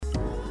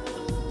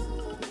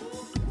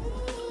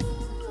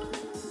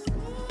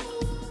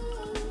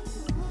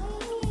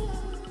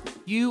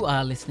You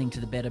are listening to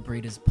the Better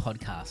Breeders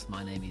podcast.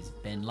 My name is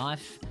Ben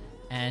Life,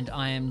 and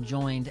I am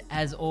joined,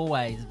 as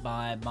always,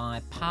 by my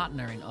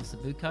partner in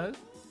Ossobuco,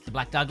 the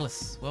Black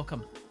Douglas.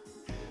 Welcome.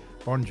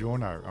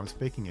 Buongiorno. I'm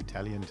speaking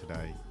Italian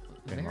today,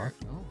 Ben Life.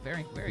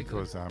 Very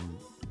because, good.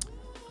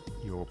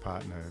 your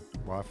partner,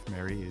 wife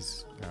Mary,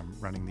 is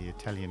running the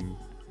Italian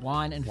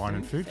Wine and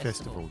Food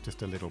Festival.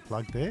 Just a little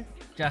plug there.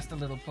 Just a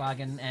little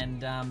plug,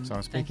 and so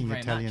I'm speaking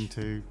Italian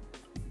to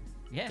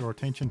draw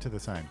attention to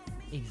the same.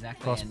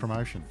 Exactly. Cross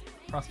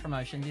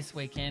promotion this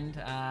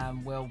weekend.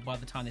 Well, by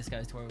the time this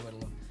goes to where we would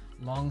have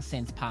long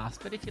since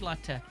passed. But if you'd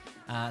like to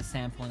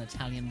sample an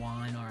Italian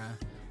wine or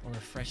a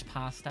fresh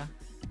pasta,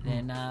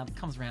 then it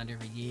comes around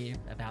every year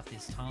about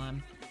this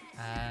time.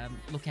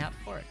 Look out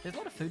for it. There's a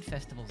lot of food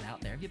festivals out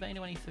there. Have you been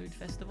to any food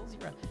festivals?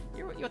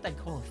 You're what they'd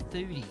call a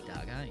foodie,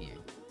 Doug, aren't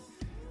you?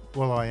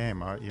 Well, I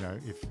am.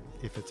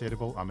 If it's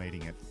edible, I'm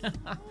eating it.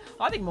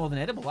 I think more than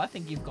edible. I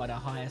think you've got a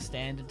higher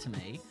standard to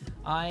me.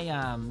 I,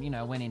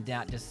 when in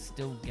doubt, just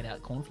still get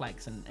out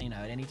cornflakes and,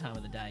 at any time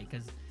of the day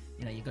because,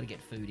 you've got to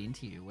get food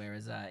into you.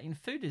 Whereas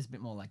food is a bit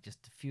more like just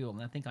fuel.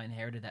 And I think I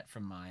inherited that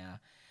from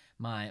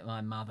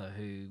my mother,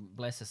 who,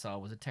 bless her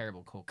soul, was a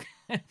terrible cook.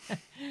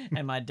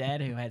 And my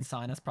dad, who had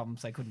sinus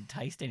problems, so I couldn't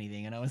taste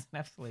anything. And it was an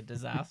absolute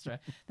disaster.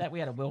 That we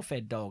had a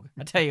well-fed dog,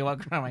 I tell you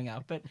what, growing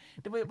up. But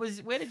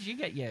where did you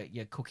get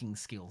your cooking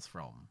skills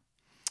from?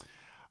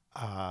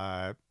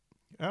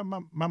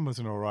 Mum was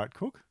an all right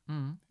cook,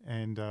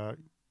 and I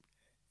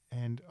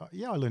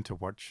learned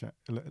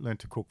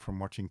to cook from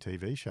watching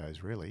TV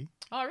shows. Really.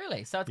 Oh,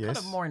 really? So it's kind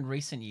of more in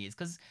recent years,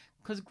 because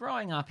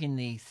growing up in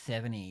the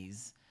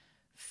 70s,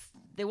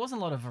 there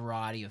wasn't a lot of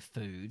variety of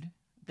food.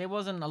 There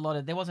wasn't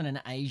an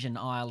Asian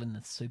aisle in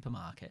the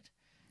supermarket,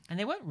 and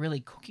there weren't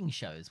really cooking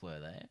shows, were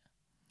there?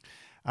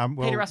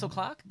 Peter Russell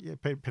Clark. Yeah,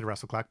 Peter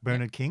Russell Clark.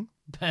 Bernard King.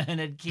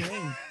 Bernard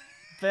King.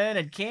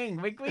 Bernard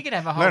King. We could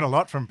have a whole... Learn a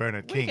lot from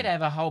Bernard King. We could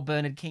have a whole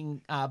Bernard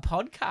King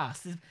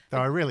podcast.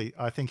 Though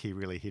I think he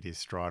really hit his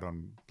stride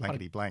on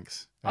Blankety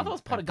Blanks. I thought it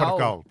was Pot of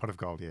Gold. Pot of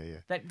Gold, yeah.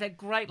 That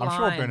great line. I'm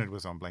sure Bernard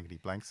was on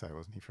Blankety Blanks, though,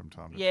 wasn't he, from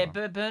time to time?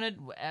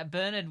 Yeah,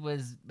 Bernard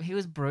was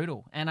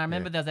brutal. And I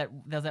remember there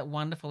was that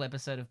wonderful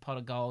episode of Pot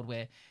of Gold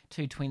where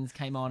two twins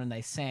came on and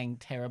they sang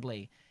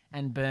terribly.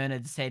 And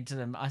Bernard said to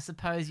them, I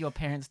suppose your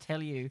parents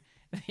tell you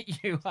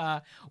that you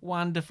are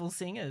wonderful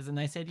singers. And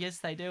they said, yes,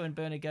 they do. And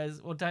Bernard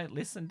goes, well, don't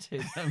listen to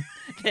them.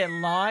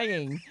 They're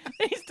lying.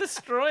 He's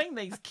destroying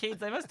these kids.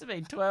 They must have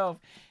been 12.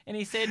 And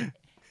he said,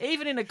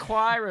 even in a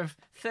choir of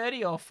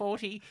 30 or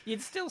 40,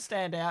 you'd still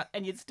stand out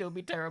and you'd still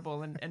be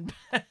terrible. And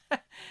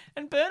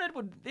Bernard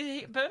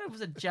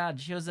was a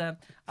judge. He was a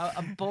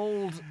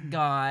bald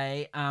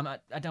guy. I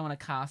don't want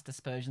to cast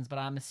aspersions, but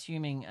I'm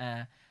assuming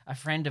a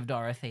friend of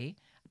Dorothy.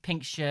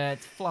 Pink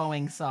shirts,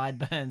 flowing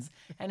sideburns.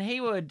 And he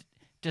would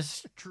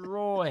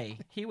destroy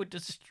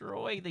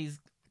these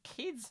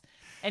kids.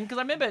 And because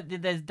I remember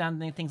there's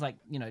done things like,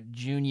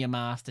 Junior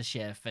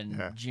MasterChef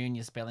and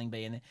Junior Spelling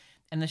Bee.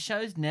 And the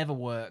shows never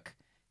work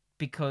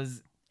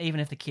because even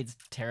if the kid's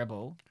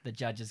terrible, the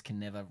judges can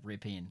never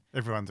rip in.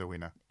 Everyone's a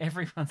winner.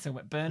 Everyone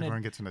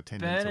gets an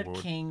attendance award.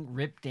 Bernard King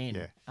ripped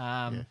in.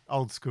 Yeah.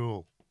 Old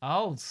school.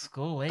 Old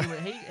school.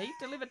 He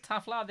delivered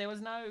tough love. There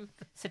was no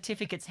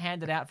certificates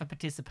handed out for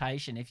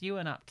participation. If you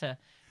went up to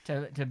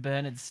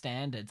Bernard's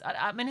standards,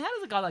 I mean, how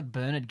does a guy like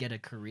Bernard get a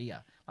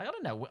career? Like, I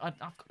don't know. I've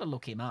got to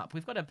look him up.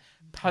 We've got to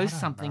post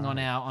something on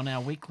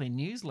our weekly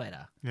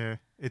newsletter. Yeah,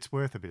 it's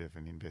worth a bit of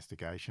an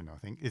investigation. I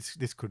think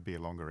this could be a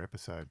longer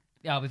episode.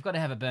 Yeah, we've got to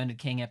have a Bernard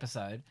King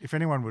episode. If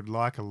anyone would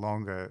like a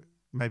longer,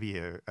 maybe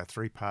a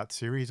 3-part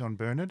series on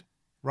Bernard,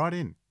 write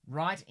in.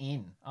 Right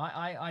in.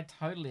 I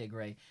totally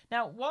agree.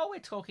 Now, while we're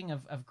talking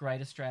of great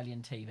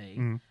Australian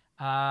TV,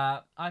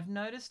 I've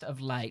noticed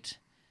of late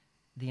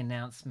the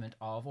announcement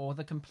of, or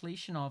the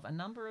completion of, a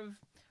number of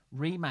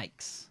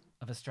remakes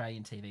of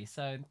Australian TV.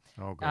 So,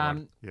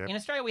 in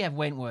Australia we have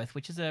Wentworth,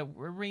 which is a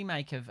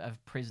remake of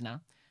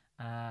Prisoner,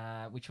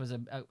 which was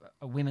a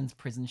women's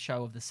prison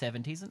show of the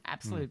 70s, an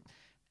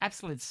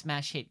absolute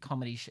smash hit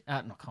comedy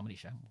not comedy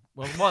show.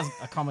 Well, it was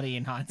a comedy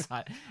in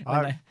hindsight.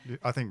 I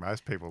think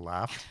most people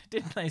laughed.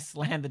 Didn't they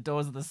slam the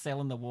doors of the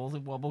cell and the walls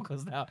would wobble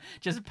because they were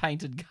just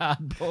painted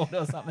cardboard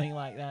or something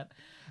like that?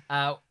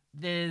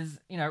 There's,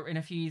 in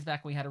a few years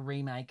back, we had a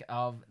remake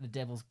of The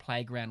Devil's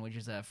Playground, which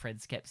is a Fred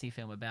Skepsey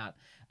film about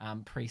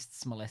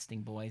priests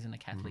molesting boys in a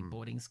Catholic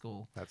boarding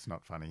school. That's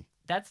not funny.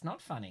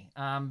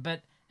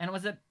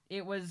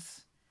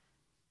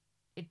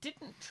 It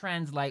didn't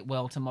translate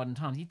well to modern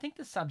times. You'd think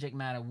the subject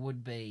matter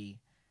would be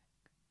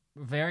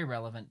very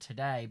relevant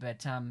today,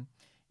 but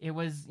it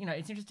was,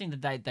 it's interesting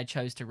that they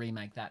chose to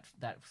remake that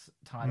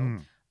title.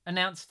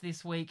 Announced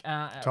this week...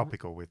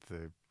 topical with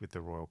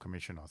the Royal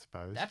Commission, I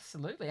suppose.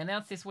 Absolutely.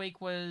 Announced this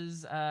week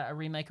was a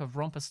remake of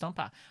Romper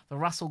Stomper, the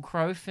Russell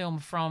Crowe film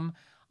from,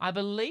 I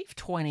believe,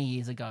 20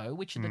 years ago,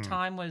 which at the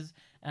time was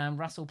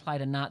Russell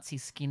played a Nazi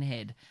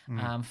skinhead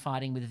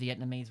fighting with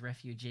Vietnamese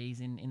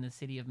refugees in the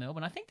city of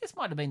Melbourne. I think this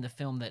might have been the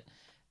film that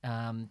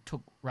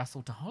took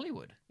Russell to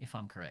Hollywood, if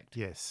I'm correct.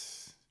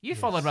 Yes. You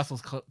followed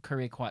Russell's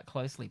career quite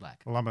closely,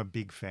 Black. Well, I'm a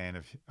big fan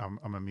of.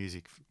 I'm a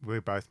music.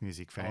 We're both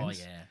music fans. Oh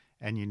yeah.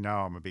 And you know,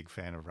 I'm a big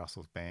fan of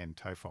Russell's band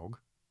Tofog.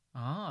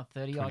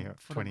 30-odd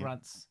foot of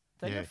grunts.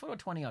 30-odd foot or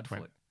 20-odd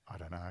foot? I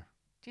don't know.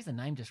 Geez, the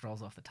name just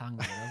rolls off the tongue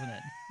there, doesn't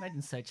it?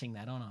 Imagine searching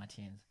that on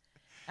iTunes.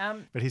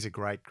 But he's a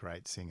great,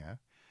 great singer.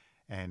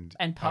 And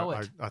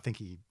poet. I think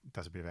he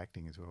does a bit of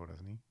acting as well,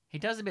 doesn't he? He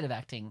does a bit of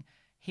acting.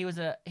 He was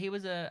a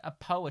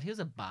poet. He was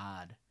a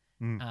bard.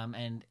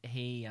 And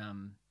he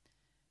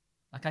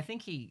I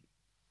think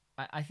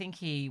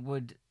he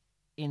would,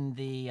 in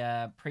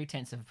the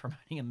pretense of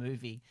promoting a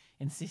movie,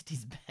 insist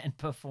his band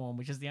perform,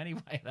 which is the only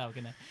way they were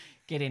going to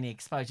get any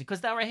exposure,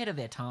 because they were ahead of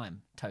their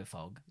time.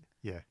 Tofog.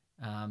 Yeah.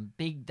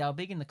 They were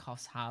big in the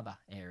Coffs Harbour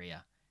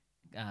area.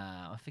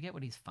 I forget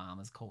what his farm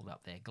is called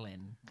up there,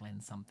 Glen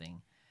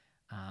something.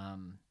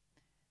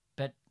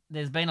 But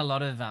there's been a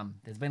lot of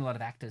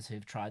actors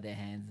who've tried their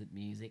hands at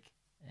music,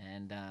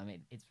 and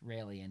it's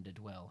rarely ended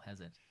well, has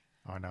it?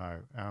 I know.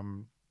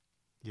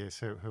 Yes.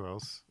 Who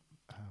else?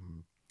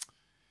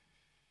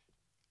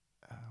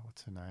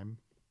 What's her name?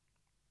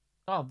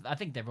 Oh, I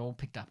think they've all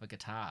picked up a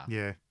guitar.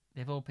 Yeah.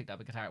 They've all picked up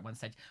a guitar at one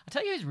stage. I'll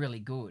tell you who's really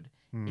good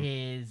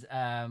is,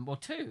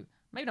 two,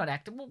 maybe not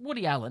actor,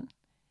 Woody Allen.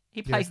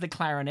 He plays the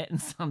clarinet in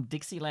some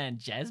Dixieland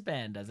jazz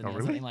band, doesn't he?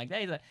 Or something like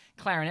that. He's a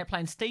clarinet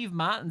playing. Steve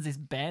Martin's this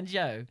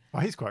banjo. Oh,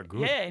 he's quite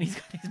good. Yeah, and he's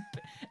got his...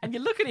 And you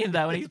look at him,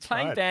 though, and he's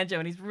playing banjo,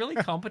 and he's really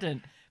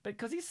competent. But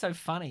because he's so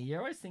funny, you're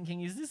always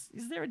thinking, is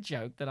there a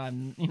joke that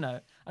I'm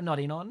not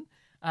in on?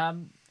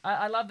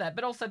 I love that.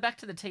 But also back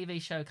to the TV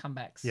show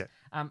comebacks. Yeah.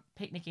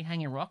 Picnicky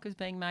Hanging Rock is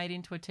being made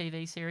into a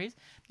TV series.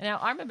 Now,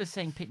 I remember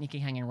seeing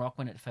Picnicky Hanging Rock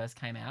when it first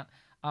came out.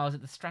 I was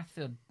at the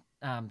Strathfield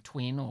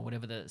Twin, or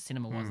whatever the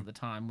cinema was at the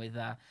time, with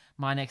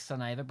my next door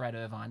neighbour, Brad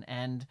Irvine,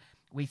 and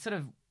we sort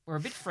of were a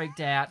bit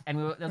freaked out, and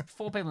there were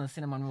 4 people in the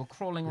cinema, and we were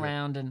crawling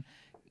around, and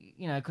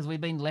because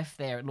we'd been left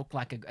there, it looked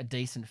like a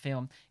decent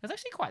film. It was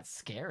actually quite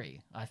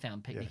scary, I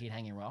found, Picnic at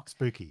Hanging Rock.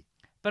 Spooky.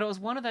 But it was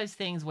one of those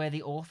things where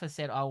the author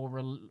said, I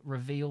will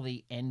reveal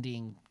the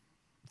ending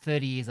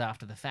 30 years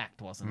after the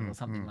fact, wasn't it? Or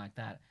something like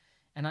that.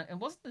 And it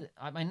wasn't,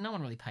 no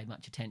one really paid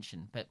much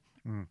attention, but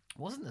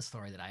wasn't the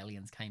story that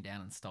aliens came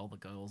down and stole the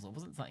girls, or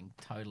wasn't something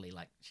totally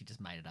like she just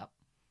made it up,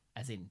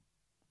 as in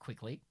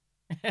quickly?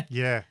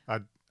 Yeah.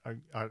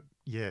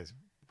 Yes.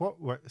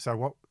 So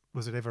what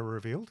was it ever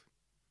revealed?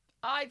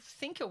 I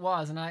think it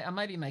was, and I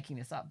may be making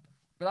this up,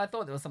 but I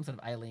thought there was some sort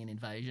of alien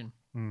invasion.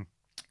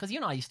 Because you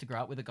and I used to grow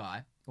up with a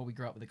guy, or we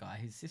grew up with a guy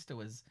whose sister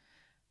was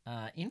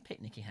in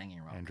Picnicky Hanging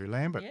Rock. Andrew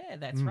Lambert. Yeah,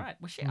 that's right.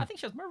 Well, I think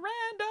she was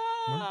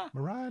Miranda.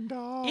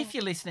 Miranda. If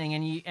you're listening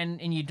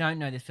and you don't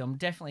know this film,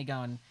 definitely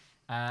go and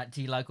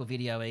to your local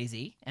Video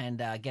Easy and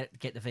get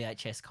the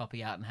VHS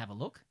copy out and have a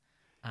look.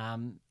 I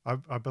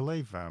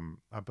believe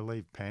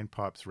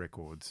Panpipes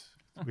Records,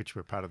 which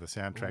were part of the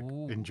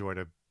soundtrack, enjoyed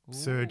a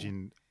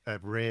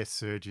rare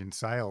surge in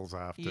sales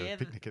after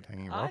Picnic at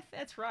Hanging Rock.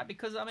 That's right,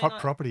 because hot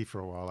property for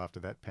a while after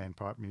that,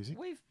 panpipe music.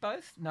 We've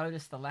both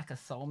noticed the lack of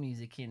soul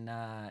music in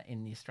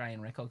the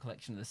Australian record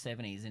collection of the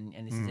 70s,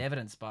 and this is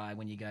evidenced by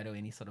when you go to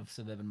any sort of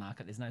suburban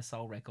market. There's no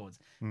soul records,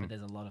 but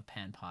there's a lot of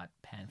panpipe,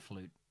 pan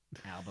flute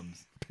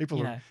albums.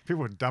 People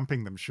were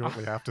dumping them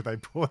shortly after they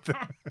bought them.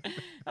 I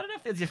don't know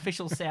if there's the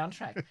official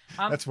soundtrack.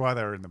 That's why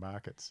they were in the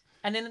markets.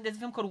 And then there's a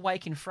film called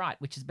Wake in Fright,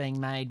 which is being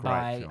made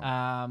and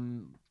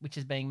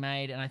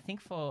I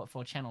think for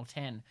Channel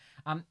 10.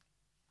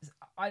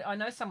 I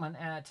know someone,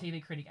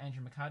 TV critic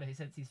Andrew Mercado, who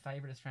said it's his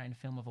favourite Australian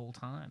film of all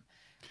time.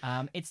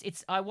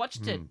 I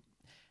watched it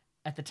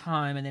at the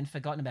time and then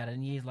forgotten about it,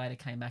 and years later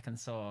came back and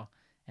saw,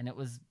 and it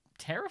was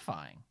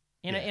terrifying.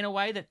 In a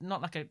way that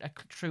not like a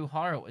true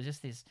horror. It was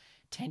just this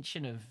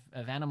tension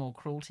of animal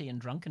cruelty and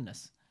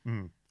drunkenness.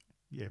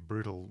 Yeah,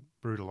 brutal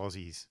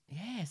Aussies.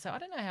 Yeah, so I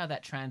don't know how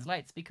that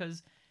translates,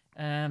 because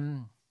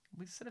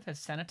we sort of have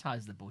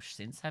sanitized the bush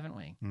since, haven't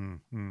we?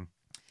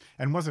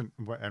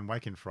 And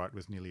Wake in Fright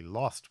was nearly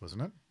lost,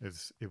 wasn't it?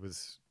 It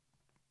was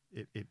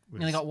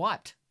nearly got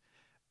wiped.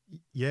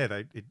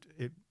 Yeah,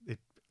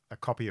 a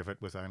copy of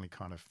it was only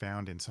kind of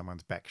found in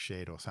someone's back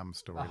shed or some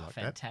story like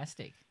that.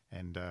 Fantastic.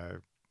 And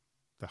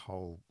the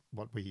whole,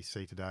 what we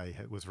see today,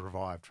 was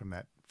revived from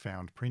that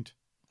found print.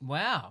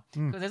 Wow.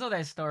 Because there's all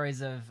those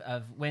stories of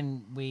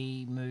when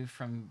we moved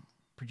from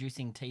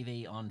producing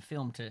TV on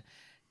film to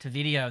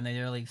video, and the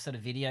early sort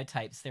of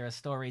videotapes, there are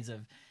stories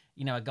of,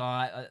 a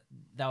guy,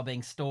 they were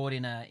being stored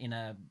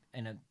on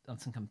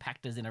some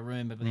compactors in a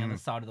room, but on the other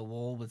side of the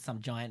wall with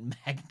some giant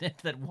magnet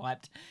that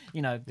wiped,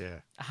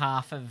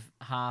 half of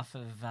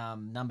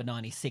number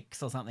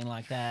 96 or something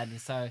like that.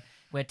 And so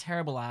we're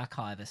terrible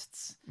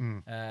archivists,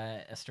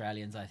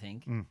 Australians, I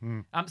think.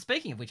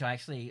 Speaking of which, I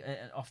actually,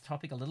 off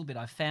topic a little bit,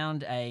 I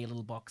found a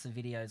little box of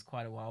videos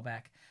quite a while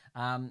back.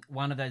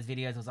 One of those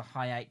videos was a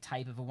hi-8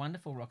 tape of a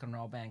wonderful rock and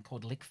roll band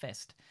called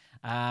Lickfest,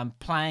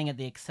 playing at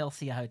the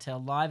Excelsior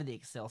Hotel, live at the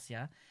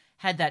Excelsior.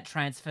 Had that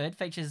transferred.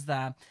 Features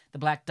the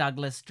Black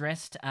Douglas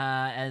dressed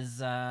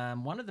as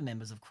one of the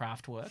members of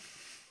Kraftwerk.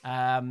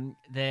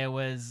 It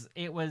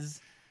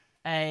was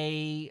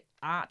a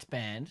art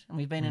band, and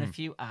we've been in a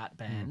few art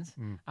bands.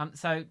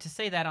 So to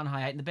see that on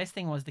Hi8, and the best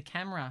thing was the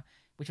camera,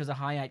 which was a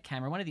Hi8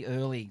 camera, one of the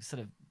early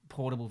sort of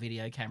portable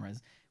video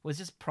cameras, was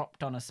just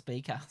propped on a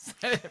speaker.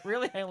 So it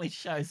really only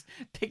shows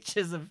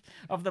pictures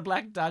of the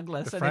Black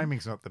Douglas. The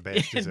framing's not the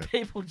best, is it?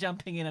 People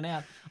jumping in and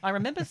out. I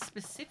remember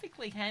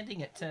specifically handing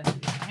it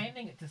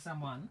to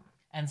someone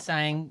and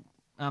saying,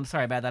 I'm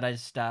sorry about that, I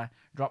just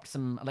dropped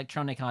some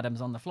electronic items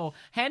on the floor.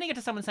 Handing it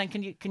to someone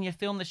saying, can you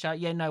film the show?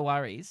 Yeah, no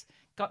worries.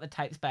 Got the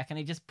tapes back, and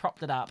he just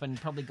propped it up and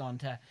probably gone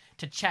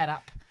to chat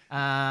up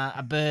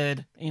a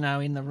bird,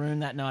 in the room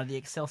that night at the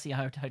Excelsior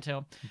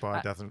Hotel.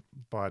 Buy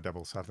a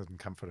double Southern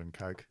Comfort and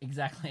Coke.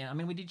 Exactly. I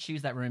mean, we did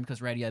choose that room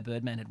because Radio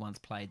Birdman had once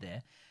played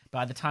there.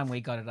 By the time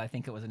we got it, I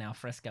think it was an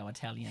alfresco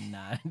Italian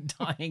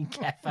dining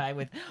cafe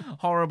with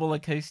horrible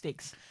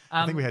acoustics.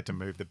 I think we had to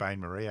move the Bain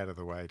Marie out of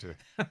the way to.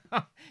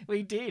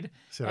 We did.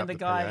 Set and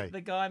up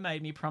the guy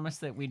made me promise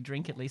that we'd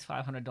drink at least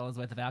 $500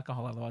 worth of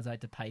alcohol, otherwise I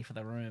had to pay for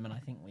the room. And I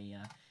think we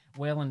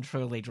well and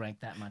truly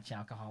drank that much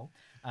alcohol.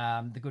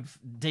 The good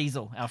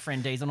Diesel, our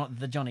friend Diesel, not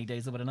the Johnny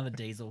Diesel, but another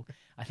Diesel,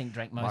 I think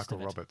drank most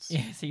of it. Michael Roberts.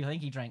 Yeah, so I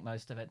think he drank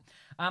most of it.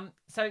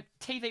 So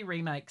TV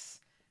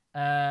remakes.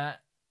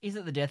 Is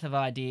it the death of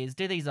ideas?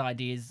 Do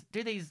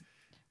these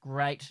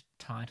great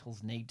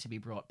titles need to be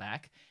brought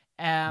back?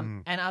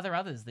 And are there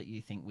others that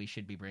you think we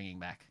should be bringing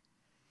back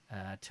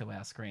to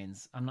our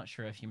screens? I'm not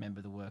sure if you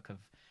remember the work of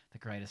the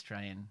great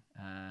Australian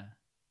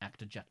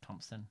actor Jack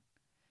Thompson.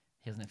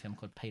 He was in a film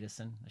called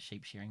Peterson, a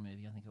sheep shearing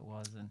movie, I think it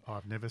was. And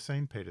I've never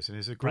seen Peterson.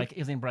 Is it great? He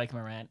was in Breaker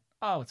Morant.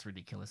 Oh, it's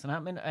ridiculous. And I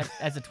mean,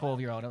 as a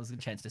 12-year-old, it was a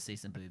good chance to see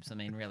some boobs. I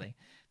mean, really,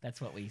 that's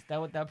what they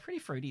were pretty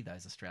fruity,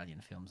 those Australian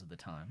films at the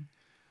time.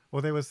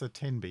 Well, there was the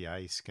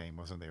 10BA scheme,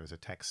 wasn't there? It was a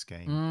tax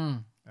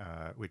scheme.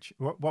 Which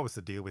what was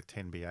the deal with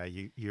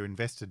 10BA? You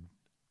invested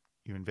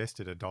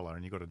 $1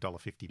 and you got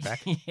 $1.50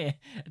 back. Yeah,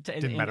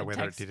 didn't matter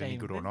whether it did any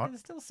good or not.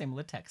 There's still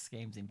similar tax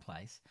schemes in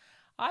place.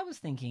 I was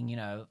thinking,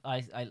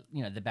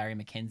 the Barry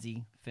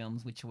McKenzie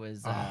films, which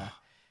was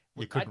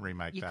you couldn't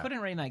remake that. You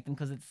couldn't remake them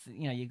because it's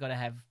you got to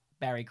have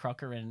Barry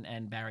Crocker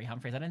and Barry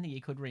Humphries. I don't think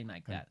you could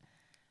remake that.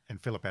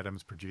 And Philip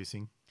Adams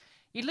producing.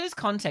 You'd lose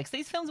context.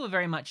 These films were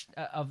very much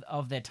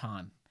of their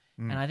time.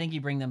 And I think you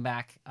bring them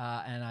back,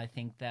 and I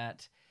think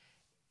that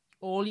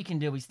all you can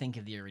do is think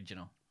of the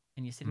original.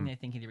 And you're sitting there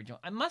thinking of the original.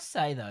 I must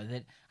say, though,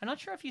 that I'm not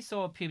sure if you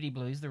saw Puberty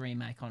Blues, the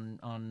remake on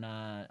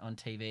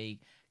TV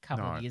a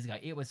couple of years ago.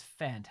 It was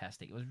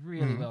fantastic. It was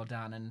really well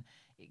done. And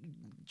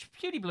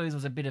Puberty Blues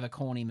was a bit of a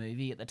corny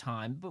movie at the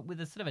time, but with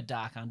a sort of a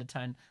dark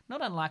undertone,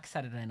 not unlike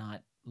Saturday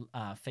Night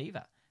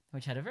Fever,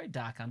 which had a very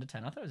dark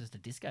undertone. I thought it was just a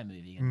disco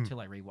movie until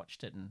I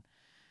rewatched it, and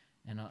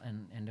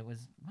it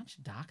was much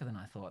darker than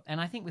I thought.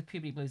 And I think with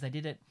Puberty Blues, they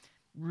did it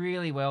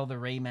really well, the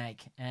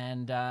remake,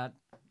 and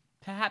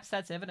perhaps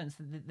that's evidence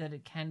that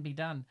it can be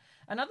done.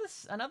 Another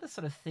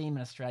sort of theme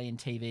in Australian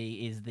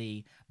TV is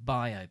the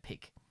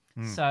biopic.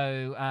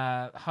 So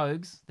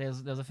Hogs, there was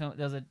a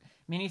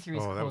miniseries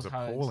called Hogs. Oh, that was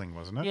appalling,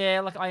 wasn't it?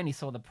 Yeah, like I only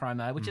saw the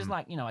promo, which is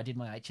like, I did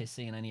my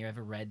HSC and only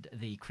ever read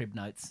the crib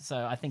notes.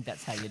 So I think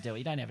that's how you do it.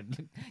 You don't ever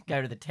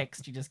go to the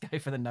text, you just go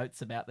for the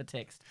notes about the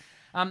text.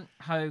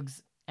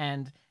 Hogs,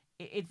 and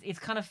it's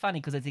kind of funny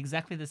because it's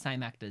exactly the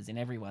same actors in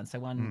every one. So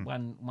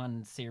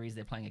one series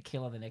they're playing a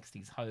killer, the next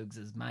is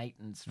Hogs' mate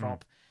and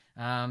Strop.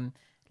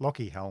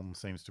 Lockie Helm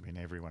seems to be in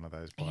every one of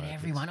those biopics. In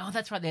every one. Oh,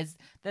 that's right. There's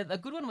the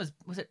good one was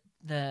it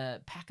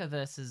the Packer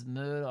versus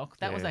Murdoch?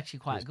 That was actually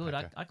quite good.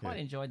 I quite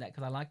enjoyed that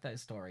because I like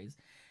those stories.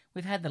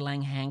 We've had the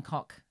Lang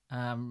Hancock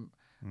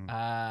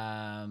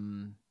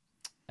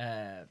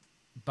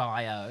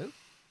bio,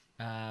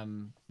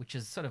 which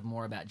is sort of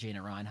more about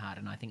Gina Reinhardt,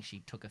 and I think she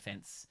took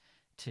offence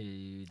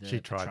to the She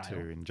tried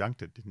portrayal. to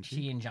injunct it, didn't she?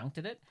 She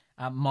injuncted it.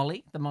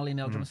 Molly, the Molly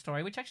Meldrum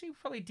story, which actually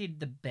probably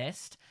did the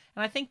best,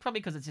 and I think probably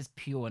because it's just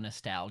pure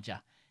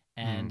nostalgia.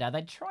 And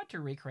they tried to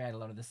recreate a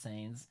lot of the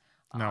scenes.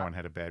 No one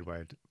had a bad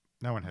word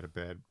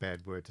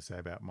to say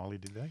about Molly,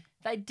 did they?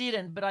 They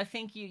didn't, but I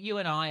think you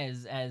and I,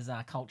 as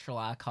cultural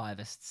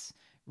archivists,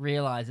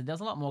 realised that there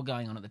was a lot more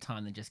going on at the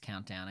time than just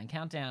Countdown. And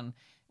Countdown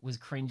was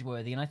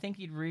cringeworthy. And I think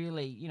you'd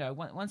really,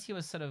 once you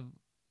were sort of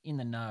in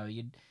the know,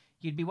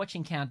 you'd be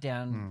watching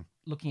Countdown,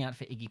 looking out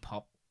for Iggy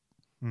Pop,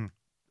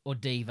 or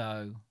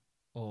Devo,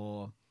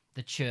 or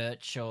the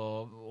Church,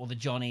 or the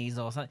Johnnies,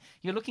 or something.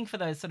 You're looking for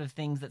those sort of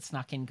things that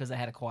snuck in because they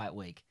had a quiet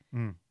week.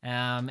 And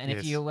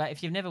if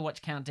you've never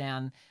watched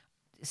Countdown,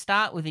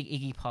 start with the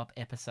Iggy Pop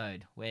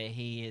episode where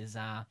he is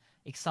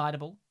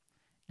excitable,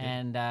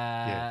 and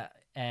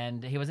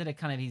he was at a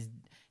kind of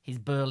his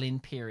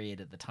Berlin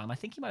period at the time. I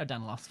think he might have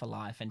done Lost for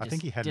Life, and I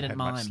think he hadn't had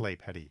much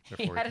sleep, had he?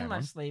 He hadn't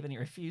much sleep, and he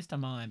refused to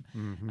mime.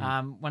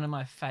 One of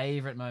my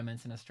favourite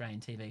moments in Australian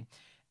TV.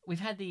 We've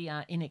had the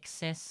In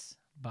Excess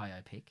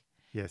biopic.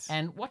 Yes.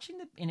 And watching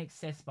the In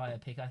Excess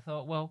biopic, I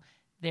thought, well,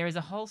 there is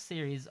a whole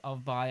series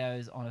of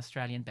bios on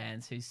Australian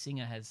bands whose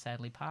singer has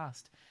sadly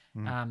passed.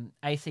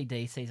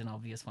 AC/DC is an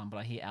obvious one, but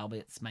I hear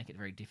Alberts make it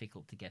very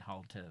difficult to get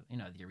hold to,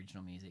 the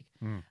original music.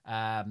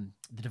 The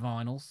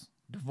Divinals,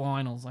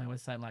 I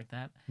always say it like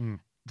that.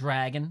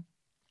 Dragon,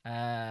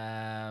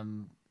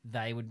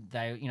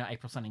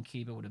 April Sun in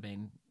Cuba would have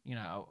been,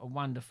 a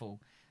wonderful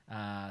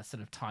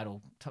sort of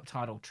title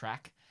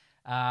track.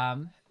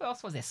 Who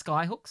else was there?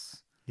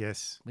 Skyhooks.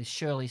 Yes. With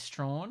Shirley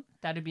Strawn.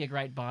 That'd be a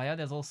great bio.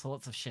 There's all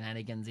sorts of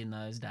shenanigans in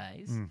those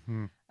days.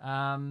 Mm-hmm.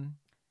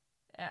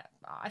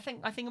 I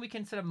think we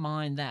can sort of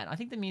mind that. I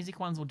think the music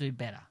ones will do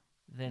better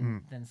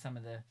than some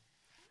of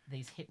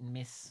these hit and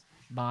miss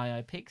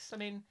biopics. I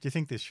mean, do you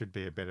think this should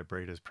be a Better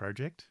Breeders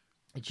project?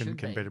 Can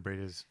Better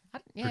Breeders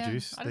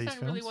produce I these don't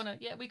films? really want to.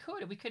 Yeah, we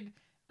could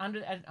under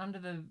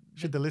the.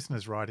 Should the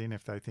listeners write in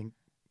if they think?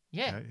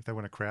 Yeah, if they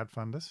want to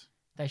crowdfund us.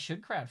 They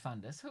should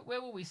crowdfund us.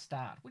 Where will we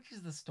start? Which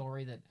is the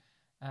story that?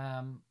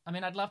 I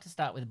mean, I'd love to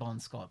start with Bon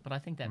Scott, but I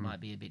think that might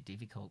be a bit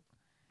difficult.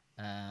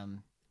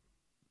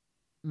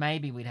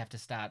 Maybe we'd have to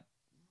start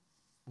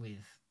with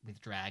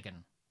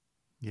Dragon.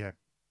 Yeah.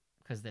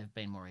 Because they've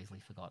been more easily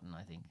forgotten,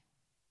 I think.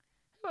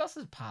 Who else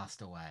has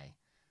passed away?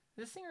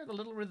 The singer of the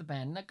Little River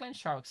Band. Now, Glenn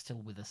Shorrock's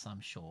still with us, I'm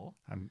sure.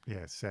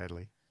 Yeah,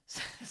 sadly.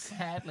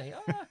 Sadly.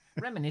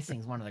 Reminiscing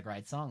is one of the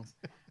great songs.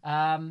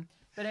 But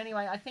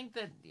anyway, I think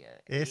that...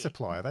 Air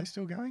Supply, are they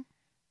still going?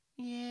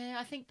 Yeah,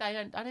 I think they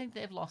don't... I don't think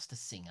they've lost a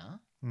singer.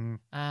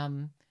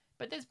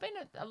 But there's been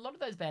a lot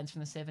of those bands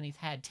from the 70s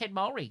had Ted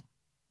Mulry.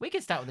 We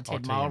could start with the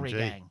Ted Mulry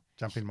gang.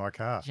 Jump in My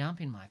Car.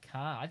 Jump in My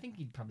Car. I think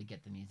you'd probably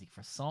get the music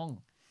for a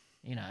song,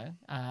 So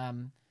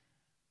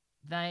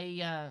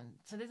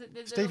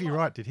there's Stevie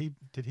Wright, did he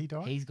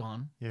die? He's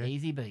gone. Yeah.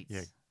 Easy Beats.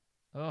 Yeah.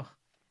 Oh.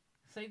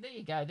 So there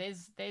you go.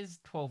 There's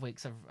 12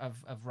 weeks of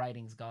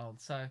ratings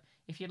gold. So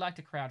if you'd like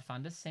to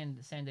crowdfund us,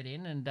 send it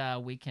in,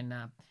 and we can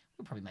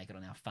we'll probably make it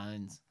on our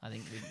phones. I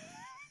think we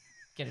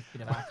get a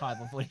bit of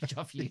archival footage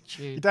off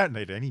YouTube. You don't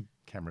need any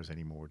cameras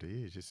anymore, do you?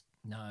 You just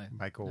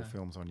make all no.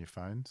 films on your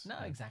phones. No,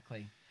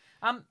 exactly.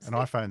 An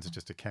iPhone's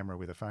just a camera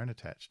with a phone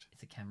attached.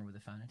 It's a camera with a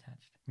phone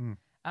attached.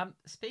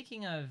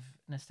 Speaking of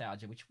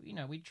nostalgia, which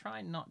we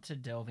try not to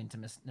delve into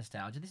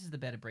nostalgia. This is the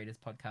Better Breeders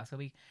podcast where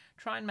we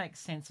try and make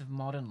sense of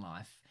modern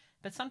life.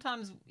 But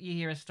sometimes you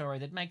hear a story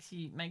that makes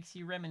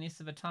you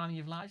reminisce of a time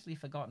you've largely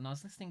forgotten. I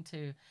was listening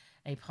to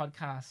a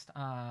podcast,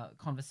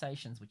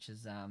 Conversations, which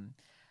is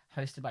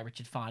hosted by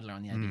Richard Fidler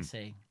on the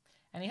ABC.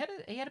 And he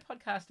had a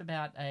podcast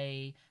about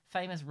a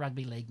famous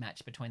rugby league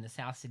match between the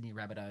South Sydney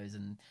Rabbitohs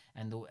and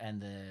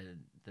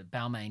the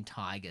Balmain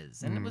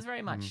Tigers. And it was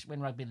very much when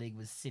rugby league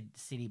was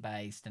city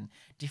based and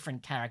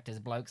different characters,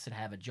 blokes would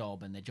have a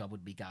job, and their job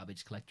would be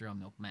garbage collector or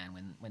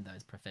milkman when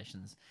those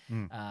professions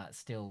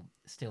still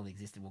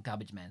existed. Well,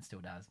 garbage man still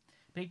does.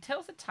 But he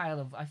tells the tale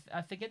of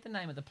I forget the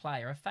name of the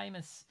player, a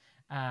famous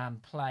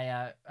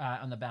player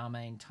on the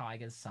Balmain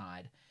Tigers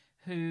side,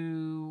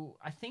 who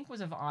I think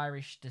was of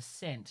Irish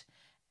descent.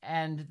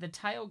 And the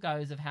tale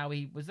goes of how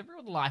he was the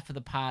real life of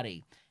the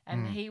party.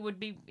 And he was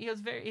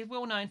very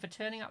well known for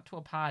turning up to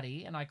a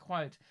party, and I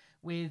quote,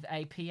 with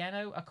a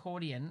piano,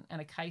 accordion, and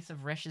a case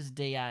of Resch's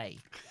DA.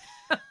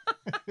 And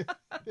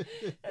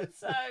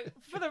so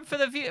for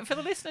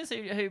the listeners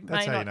who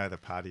that's how you know the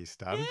party's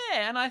started.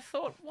 Yeah, and I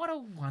thought, what a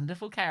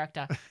wonderful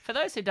character. For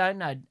those who don't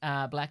know,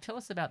 Black, tell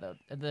us about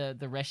the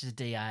Resch's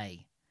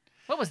DA.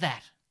 What was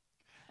that?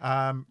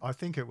 I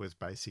think it was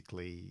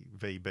basically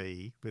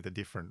VB with a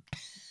different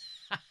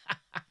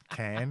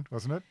can,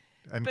 wasn't it?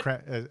 And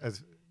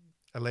as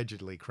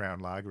allegedly Crown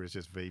Lager is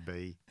just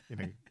VB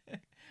in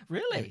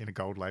a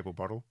gold label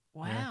bottle.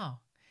 Wow. Yeah.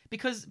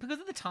 Because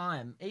at the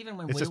time, even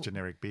when it's just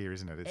generic beer,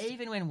 isn't it?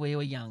 Even when we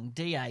were young,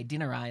 DA,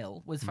 dinner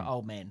ale, was for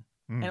old men,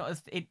 and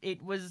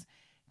it was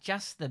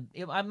just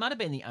it might have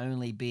been the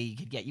only beer you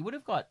could get. You would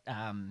have got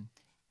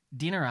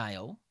dinner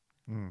ale.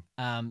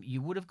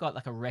 You would have got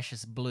like a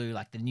Resch's Blue,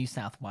 like the New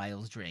South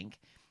Wales drink.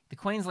 The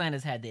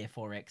Queenslanders had their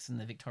 4X and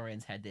the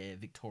Victorians had their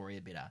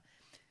Victoria Bitter.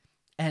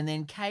 And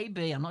then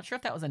KB, I'm not sure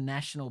if that was a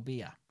national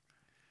beer,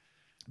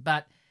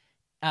 but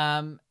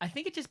I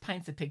think it just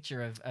paints a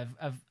picture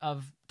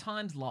of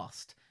times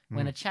lost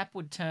when a chap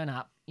would turn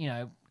up,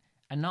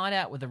 a night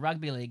out with a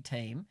rugby league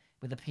team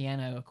with a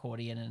piano,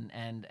 accordion,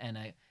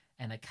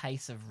 and a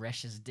case of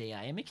Resch's DA.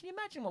 I mean, can you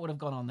imagine what would have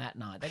gone on that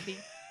night? They'd be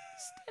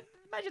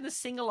imagine the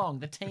sing along,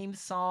 the team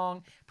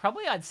song.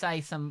 Probably, I'd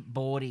say some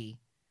bawdy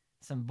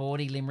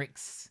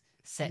limericks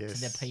set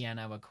to the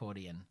piano,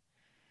 accordion.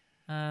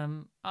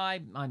 I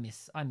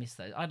miss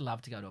those. I'd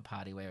love to go to a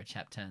party where a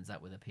chap turns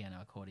up with a piano,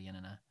 accordion,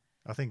 and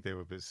I think there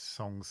were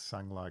songs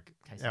sung like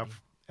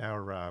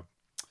our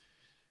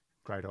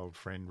great old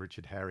friend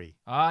Richard Harry.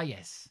 Oh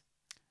yes.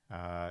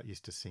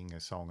 Used to sing a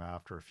song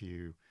after a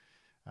few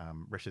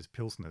Resch's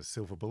Pilsners,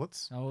 Silver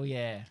Bullets. Oh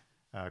yeah.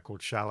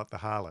 Called Charlotte the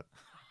Harlot.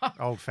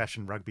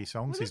 Old-fashioned rugby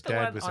songs. His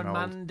dad was on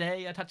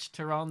Monday, I touched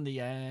her on the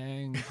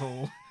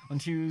ankle. On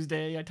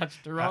Tuesday, I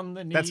touched her on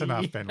the knee. That's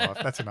enough, Ben Life.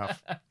 That's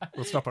enough.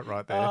 We'll stop it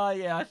right there. Oh,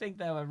 yeah. I think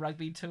there were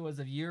rugby tours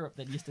of Europe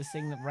that used to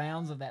sing the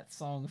rounds of that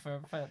song for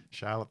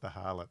Charlotte the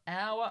Harlot.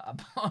 Hour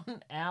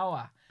upon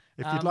hour.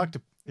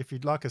 If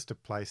you'd like us to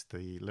place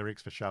the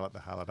lyrics for Charlotte the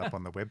Harlot up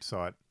on the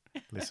website,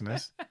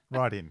 listeners,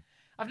 write in.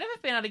 I've never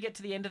been able to get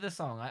to the end of the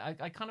song.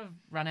 I kind of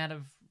run out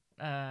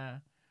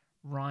of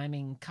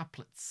rhyming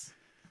couplets.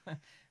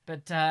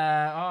 But,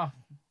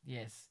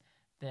 yes.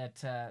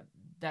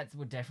 that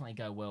would definitely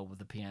go well with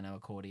the piano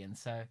accordion.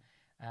 So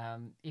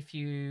if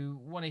you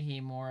want to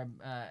hear more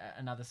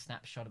another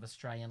snapshot of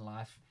Australian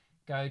life,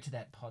 go to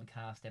that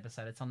podcast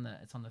episode. It's on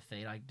the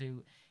feed. I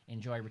do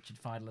enjoy Richard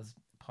Feidler's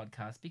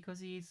podcast because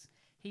he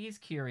is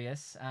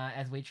curious,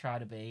 as we try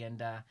to be,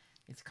 and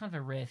it's kind of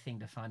a rare thing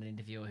to find an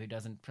interviewer who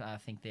doesn't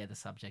think they're the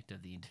subject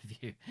of the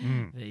interview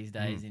these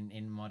days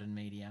in modern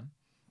media.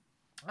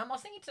 I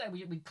was thinking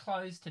today we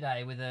closed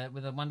today with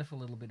a wonderful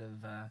little bit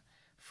of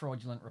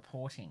fraudulent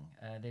reporting.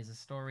 There's a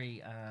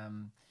story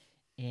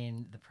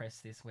in the press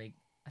this week.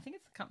 I think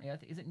it's the company.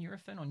 Is it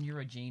Nurofen or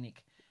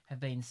Neurogenic? Have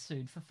been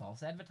sued for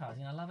false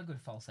advertising. I love a good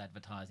false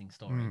advertising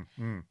story.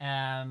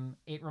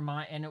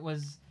 It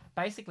was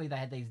basically they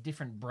had these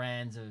different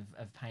brands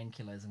of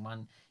painkillers, and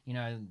one,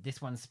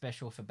 this one's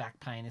special for back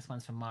pain, this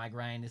one's for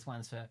migraine, this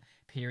one's for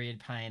period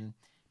pain.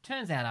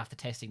 Turns out after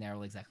testing, they're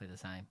all exactly the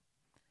same.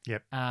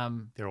 Yep.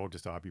 They're all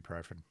just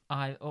ibuprofen.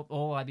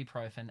 All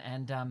ibuprofen.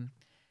 And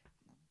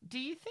do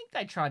you think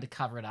they tried to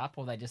cover it up,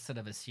 or they just sort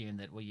of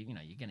assumed that, well, you're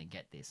going to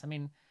get this? I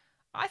mean,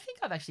 I think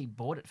I've actually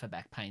bought it for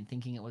back pain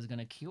thinking it was going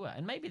to cure.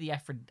 And maybe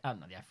not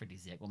the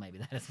aphrodisiac, well, maybe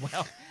that as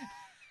well.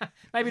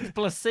 Maybe the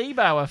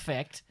placebo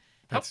effect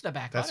helps the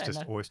back. That's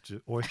just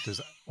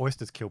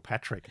oysters kill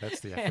Patrick.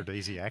 That's the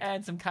aphrodisiac.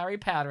 And some curry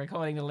powder,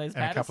 according to Les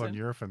Patterson. And a couple of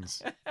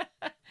Nurofens.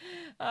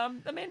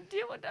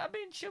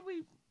 Should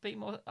we be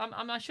more...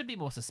 I should be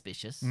more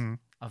suspicious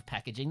of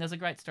packaging. There's a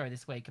great story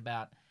this week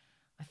about...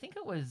 I think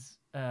it was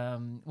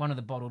one of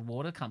the bottled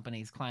water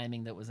companies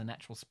claiming that it was a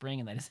natural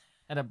spring, and they just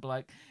had a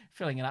bloke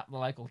filling it up the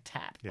local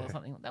tap or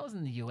something. That was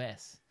in the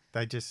US.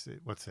 They just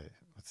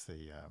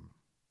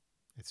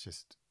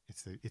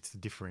it's the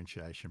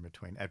differentiation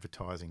between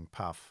advertising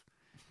puff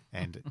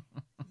and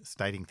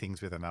stating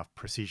things with enough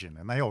precision,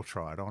 and they all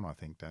try it on, I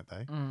think, don't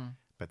they?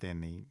 But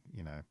then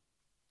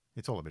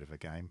it's all a bit of a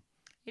game.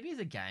 It is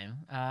a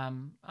game. I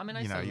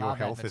used to love your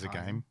health is a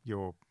game.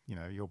 Your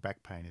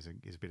back pain is a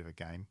bit of a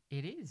game.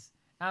 It is.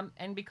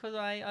 And because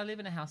I live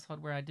in a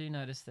household where I do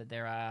notice that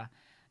there are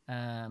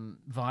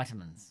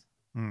vitamins,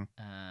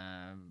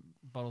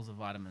 bottles of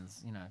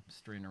vitamins,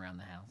 strewn around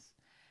the house.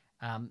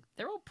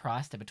 They're all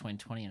priced at between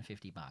 $20 and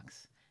 $50.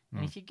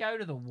 And if you go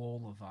to the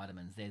wall of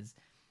vitamins, there's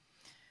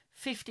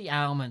 50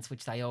 ailments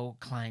which they all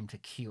claim to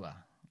cure.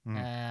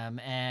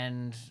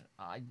 And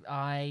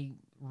I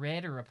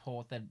read a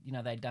report that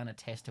they'd done a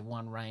test of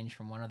one range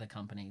from one of the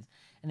companies,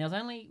 and there was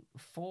only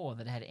 4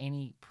 that had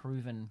any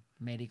proven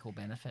medical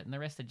benefit, and the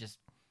rest are just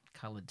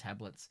coloured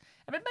tablets.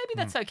 But maybe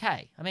that's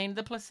okay. I mean,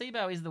 the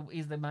placebo is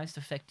the most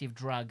effective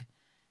drug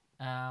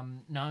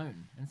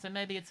known, and so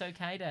maybe it's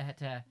okay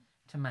to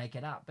make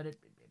it up. But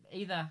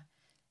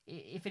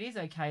if it is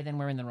okay, then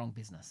we're in the wrong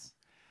business.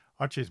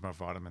 I choose my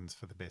vitamins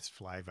for the best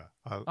flavour.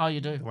 Oh,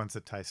 you do? The ones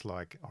that taste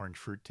like orange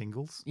fruit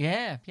tingles.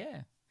 Yeah.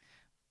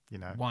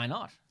 Why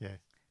not? Yeah.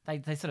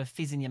 They sort of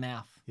fizz in your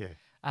mouth. Yeah.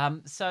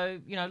 So,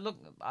 look,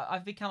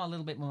 I've become a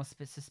little bit more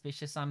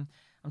suspicious. I'm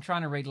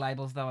trying to read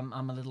labels, though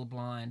I'm a little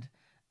blind.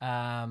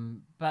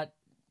 But,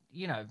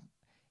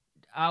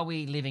 are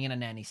we living in a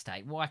nanny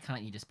state? Why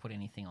can't you just put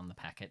anything on the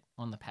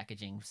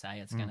packaging, say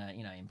it's going to,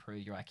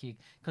 improve your IQ?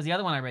 Because the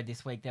other one I read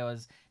this week,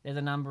 there's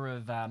a number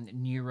of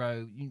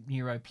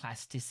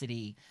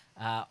neuroplasticity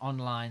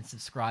online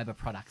subscriber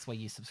products where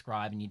you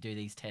subscribe and you do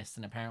these tests,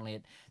 and apparently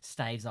it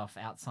staves off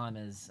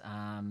Alzheimer's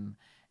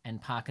and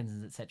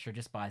Parkinson's, etc.,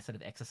 just by sort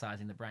of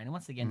exercising the brain. And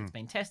once again, it's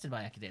been tested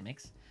by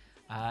academics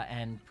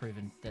and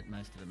proven that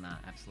most of them are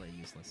absolutely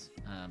useless.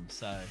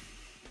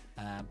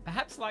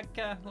 Perhaps like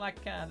the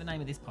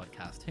name of this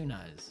podcast, who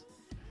knows?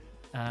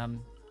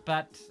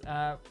 But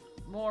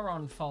more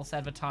on false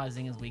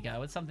advertising as we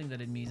go. It's something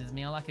that amuses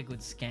me. I like a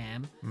good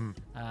scam.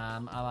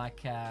 I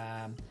like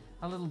a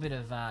little bit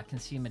of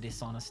consumer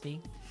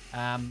dishonesty.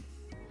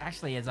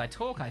 Actually, as I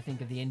talk, I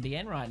think of the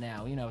NBN right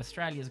now.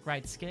 Australia's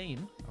great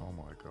scheme. Oh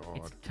my God!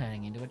 It's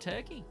turning into a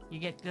turkey.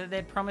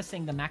 They're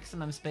promising the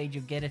maximum speed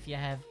you get if you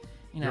have,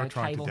 You're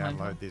trying to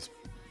download this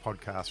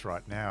podcast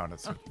right now, and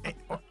it's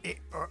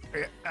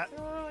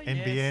NBN.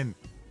 Yes.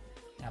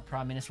 Our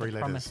Prime Minister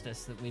promised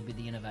us that we'd be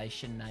the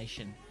innovation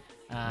nation,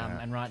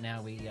 and right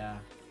now we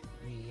have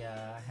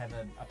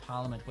a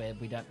parliament where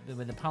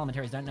where the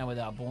parliamentarians don't know where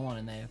they are born,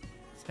 and they're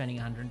spending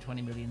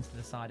 120 million to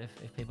decide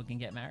if people can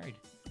get married.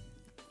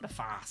 What a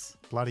farce!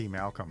 Bloody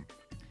Malcolm.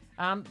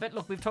 But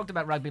look, we've talked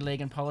about rugby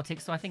league and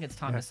politics, so I think it's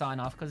time to sign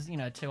off because,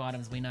 2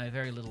 items we know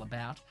very little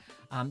about.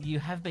 You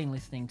have been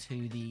listening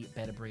to the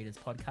Better Breeders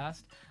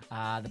podcast.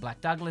 The Black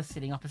Douglas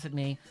sitting opposite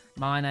me.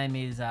 My name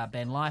is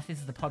Ben Life. This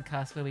is the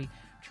podcast where we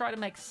try to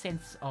make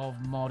sense of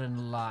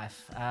modern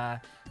life.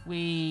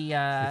 With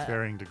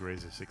varying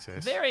degrees of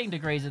success. Varying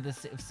degrees of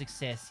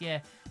success, yeah.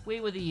 We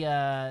were the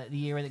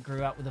era that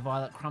grew up with the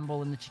Violet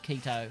Crumble and the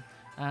Chiquito.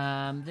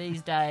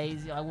 These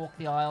days, I walk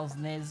the aisles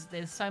and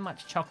there's so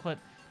much chocolate,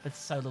 but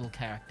so little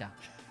character,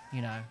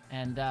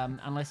 And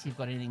unless you've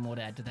got anything more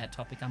to add to that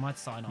topic, I might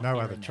sign off. No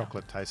other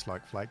chocolate tastes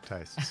like flake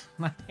tastes.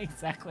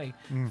 Exactly.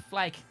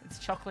 Flake. It's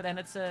chocolate and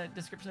it's a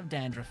description of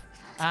dandruff.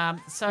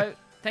 So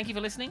thank you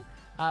for listening.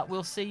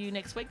 We'll see you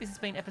next week. This has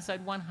been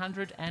episode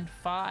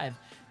 105.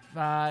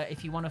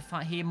 If you want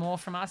to hear more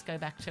from us, go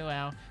back to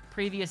our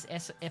previous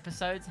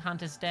episodes.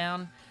 Hunt us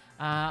down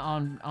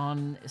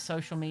on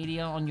social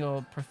media, on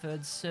your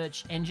preferred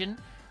search engine,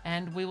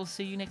 and we will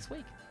see you next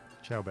week.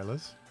 Ciao,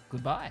 Bellas.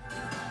 Goodbye.